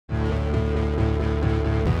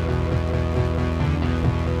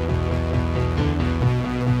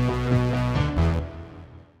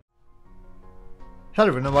Hello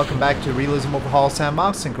everyone and welcome back to Realism Overhaul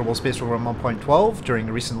Sandbox in Kerbal Space Program 1.12. During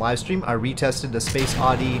a recent live stream, I retested the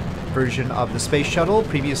SpaceODY version of the Space Shuttle.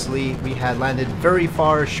 Previously, we had landed very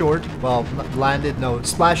far short,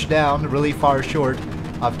 splashed down really far short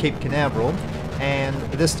of Cape Canaveral. And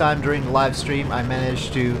this time during the live stream, I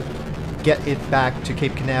managed to get it back to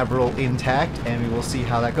Cape Canaveral intact, and we will see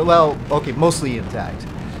how that goes. Well, okay, mostly intact.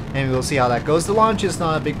 And we will see how that goes. The launch is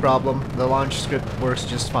not a big problem. The launch script works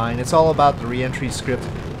just fine. It's all about the re-entry script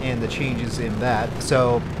and the changes in that.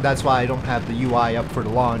 So that's why I don't have the UI up for the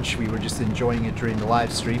launch. We were just enjoying it during the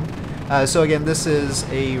live stream. So again, this is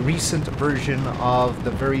a recent version of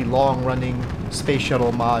the very long-running Space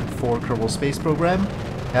Shuttle mod for Kerbal Space Program,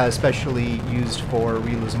 especially used for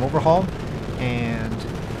Realism Overhaul. And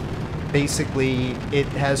basically, it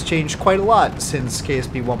has changed quite a lot since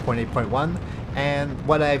KSP 1.8.1. And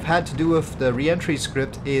what I've had to do with the re-entry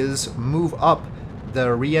script is move up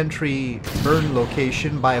the re-entry burn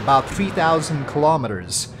location by about 3,000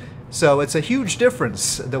 kilometers. So it's a huge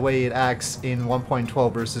difference the way it acts in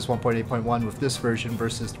 1.12 versus 1.8.1 with this version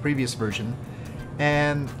versus the previous version.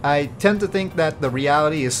 And I tend to think that the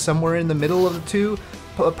reality is somewhere in the middle of the two,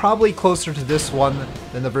 probably closer to this one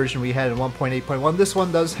than the version we had in 1.8.1. This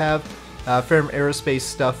one does have firm aerospace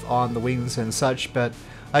stuff on the wings and such, but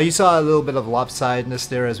you saw a little bit of lopsidedness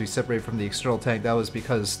there as we separate from the external tank. That was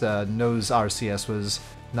because the nose RCS was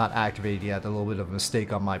not activated yet, a little bit of a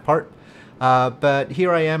mistake on my part. But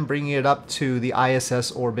here I am bringing it up to the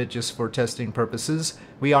ISS orbit just for testing purposes.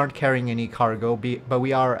 We aren't carrying any cargo, but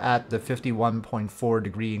we are at the 51.4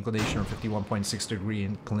 degree inclination or 51.6 degree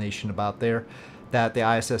inclination about there that the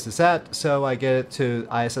ISS is at. So I get it to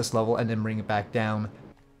ISS level and then bring it back down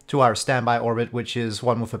to our standby orbit, which is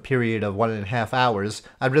one with a period of 1.5 hours.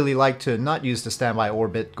 I'd really like to not use the standby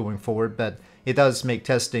orbit going forward, but it does make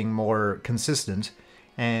testing more consistent,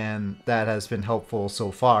 and that has been helpful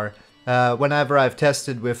so far. Whenever I've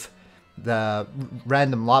tested with the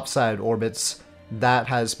random lopsided orbits, that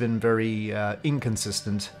has been very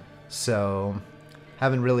inconsistent, so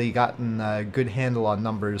haven't really gotten a good handle on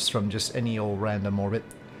numbers from just any old random orbit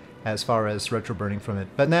as far as retroburning from it.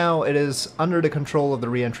 But now it is under the control of the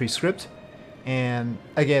re-entry script, and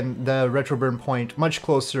again, the retroburn point much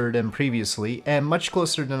closer than previously, and much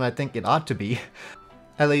closer than I think it ought to be.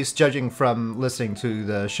 At least judging from listening to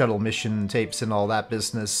the shuttle mission tapes and all that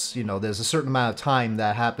business, you know, there's a certain amount of time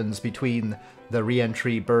that happens between the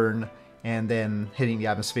re-entry burn and then hitting the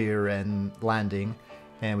atmosphere and landing.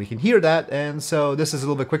 And we can hear that, and so this is a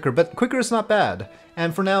little bit quicker, but quicker is not bad.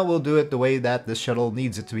 And for now, we'll do it the way that this shuttle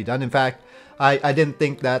needs it to be done. In fact, I didn't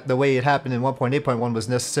think that the way it happened in 1.8.1 was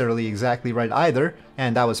necessarily exactly right either,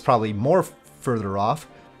 and that was probably more further off,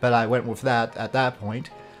 but I went with that at that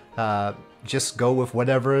point. Just go with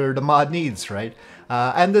whatever the mod needs, right?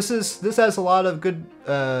 And this has a lot of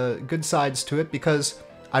good sides to it, because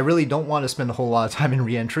I really don't want to spend a whole lot of time in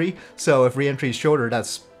re-entry, so if re-entry is shorter,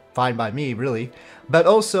 that's fine by me, really. But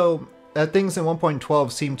also, things in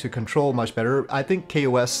 1.12 seem to control much better. I think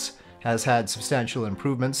KOS has had substantial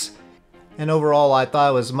improvements, and overall I thought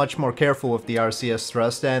I was much more careful with the RCS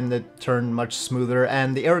thrust, and it turned much smoother,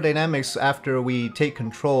 and the aerodynamics after we take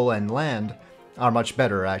control and land are much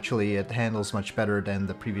better, actually. It handles much better than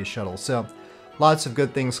the previous shuttle. So, lots of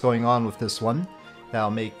good things going on with this one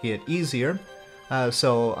that'll make it easier.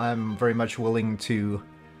 So I'm very much willing to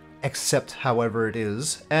accept however it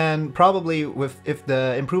is, and probably if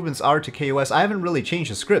the improvements are to KOS, I haven't really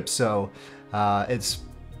changed the script, so it's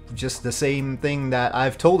just the same thing that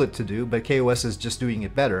I've told it to do, but KOS is just doing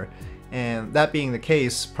it better. And that being the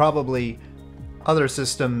case, probably other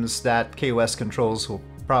systems that KOS controls will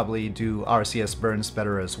probably do RCS burns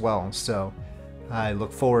better as well, so I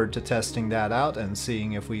look forward to testing that out and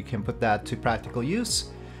seeing if we can put that to practical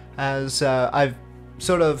use, as I've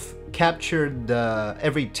sort of captured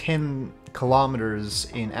every 10 kilometers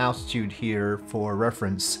in altitude here for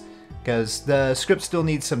reference, because the script still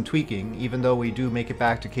needs some tweaking. Even though we do make it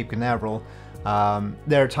back to Cape Canaveral,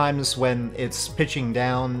 there are times when it's pitching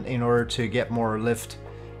down in order to get more lift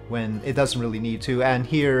when it doesn't really need to, and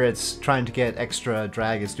here it's trying to get extra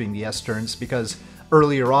drag. It's doing the S-turns, because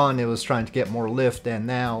earlier on it was trying to get more lift, and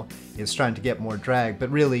now it's trying to get more drag, but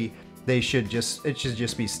really it should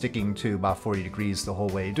just be sticking to about 40 degrees the whole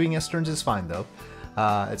way. Doing S-turns is fine though.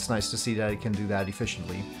 It's nice to see that it can do that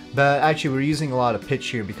efficiently. But actually we're using a lot of pitch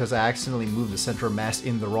here because I accidentally moved the center of mass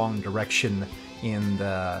in the wrong direction in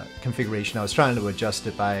the configuration. I was trying to adjust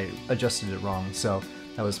it, but I adjusted it wrong, so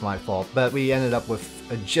that was my fault. But we ended up with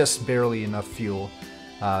just barely enough fuel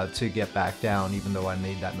to get back down, even though I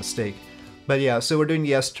made that mistake. But yeah, so we're doing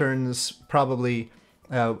the S-turns. Probably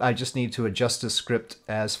I just need to adjust the script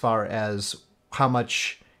as far as how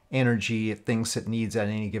much energy it thinks it needs at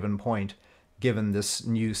any given point, given this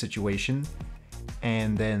new situation,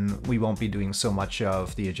 and then we won't be doing so much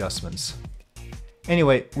of the adjustments.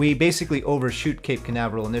 Anyway, we basically overshoot Cape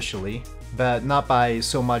Canaveral initially, but not by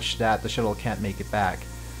so much that the shuttle can't make it back.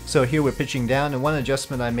 So here we're pitching down, and one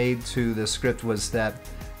adjustment I made to the script was that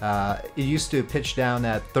it used to pitch down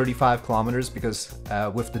at 35 kilometers because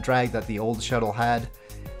with the drag that the old shuttle had,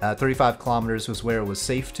 35 kilometers was where it was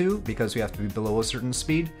safe to, because we have to be below a certain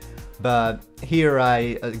speed. But here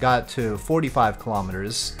I got to 45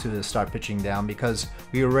 kilometers to start pitching down because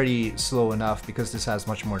we were already slow enough because this has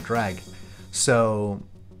much more drag. So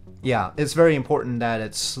yeah, it's very important that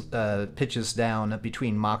it pitches down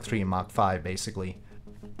between Mach 3 and Mach 5 basically.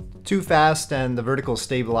 Too fast and the vertical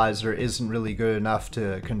stabilizer isn't really good enough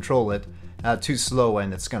to control it. Too slow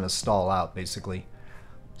and it's gonna stall out basically.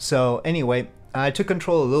 So anyway, I took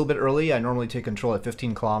control a little bit early. I normally take control at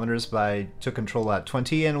 15 kilometers, but I took control at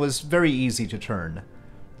 20 and it was very easy to turn.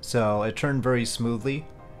 So it turned very smoothly,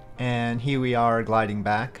 and here we are gliding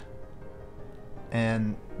back.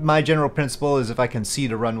 And my general principle is if I can see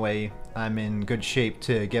the runway, I'm in good shape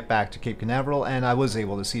to get back to Cape Canaveral, and I was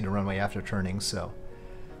able to see the runway after turning, so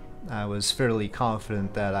I was fairly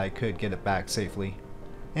confident that I could get it back safely.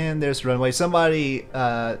 And there's the runway. Somebody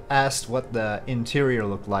asked what the interior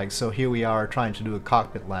looked like, so here we are trying to do a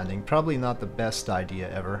cockpit landing. Probably not the best idea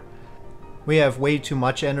ever. We have way too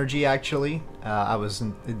much energy actually. I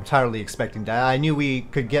wasn't entirely expecting that. I knew we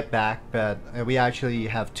could get back, but we actually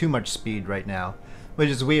have too much speed right now, which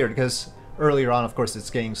is weird because earlier on, of course, it's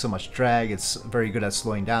getting so much drag. It's very good at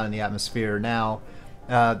slowing down in the atmosphere. Now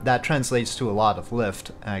that translates to a lot of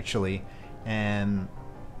lift actually, and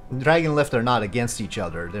drag and lift are not against each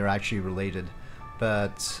other, they're actually related.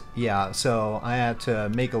 But yeah, so I had to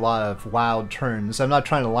make a lot of wild turns. I'm not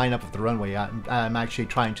trying to line up with the runway, I'm actually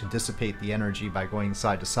trying to dissipate the energy by going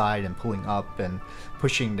side to side and pulling up and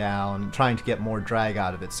pushing down, trying to get more drag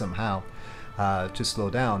out of it somehow to slow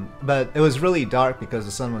down. But it was really dark because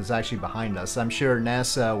the sun was actually behind us. I'm sure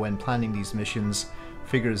NASA, when planning these missions,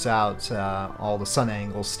 figures out all the sun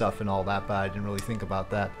angle stuff and all that, but I didn't really think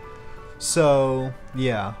about that. So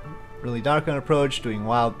yeah, really dark on approach, doing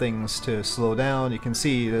wild things to slow down. You can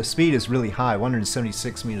see the speed is really high,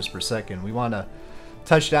 176 meters per second. We want to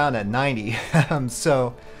touch down at 90.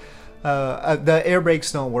 So the air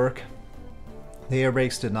brakes don't work. The air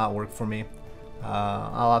brakes did not work for me.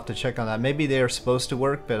 I'll have to check on that. Maybe they are supposed to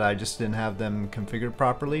work, but I just didn't have them configured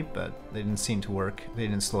properly, but they didn't seem to work. They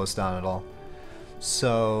didn't slow us down at all.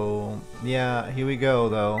 So yeah, here we go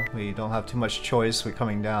though. We don't have too much choice. We're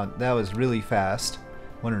coming down. That was really fast.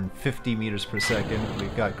 150 meters per second.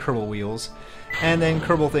 We've got Kerbal wheels. And then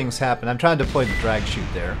Kerbal things happen. I'm trying to deploy the drag chute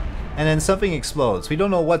there. And then something explodes. We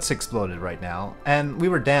don't know what's exploded right now. And we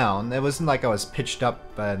were down. It wasn't like I was pitched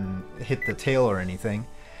up and hit the tail or anything.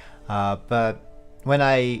 But when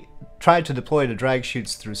I tried to deploy the drag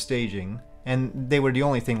chutes through staging, and they were the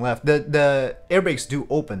only thing left. The air brakes do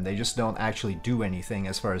open, they just don't actually do anything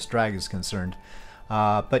as far as drag is concerned.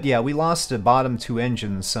 But yeah, we lost the bottom two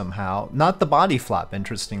engines somehow. Not the body flap,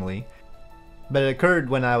 interestingly. But it occurred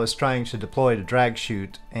when I was trying to deploy the drag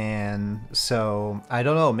chute, and so, I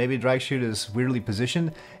don't know, maybe drag chute is weirdly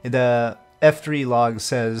positioned. The F3 log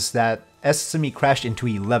says that SSME crashed into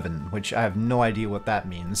 11, which I have no idea what that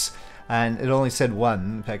means. And it only said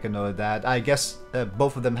one, Pekka noted that. I guess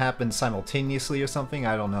both of them happened simultaneously or something,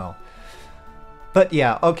 I don't know. But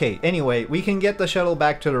yeah, okay, anyway, we can get the shuttle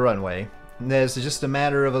back to the runway. There's just a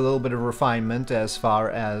matter of a little bit of refinement as far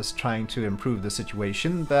as trying to improve the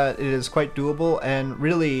situation, but it is quite doable, and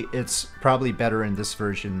really it's probably better in this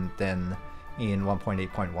version than in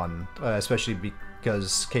 1.8.1, especially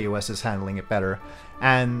because KOS is handling it better.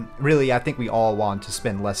 And really, I think we all want to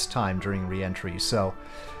spend less time during re-entry, so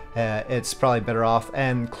it's probably better off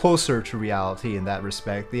and closer to reality in that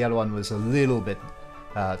respect. The other one was a little bit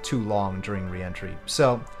too long during re-entry.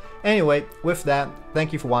 So anyway, with that,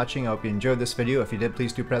 thank you for watching. I hope you enjoyed this video. If you did,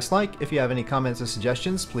 please do press like. If you have any comments or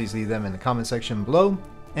suggestions, please leave them in the comment section below,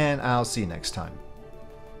 and I'll see you next time.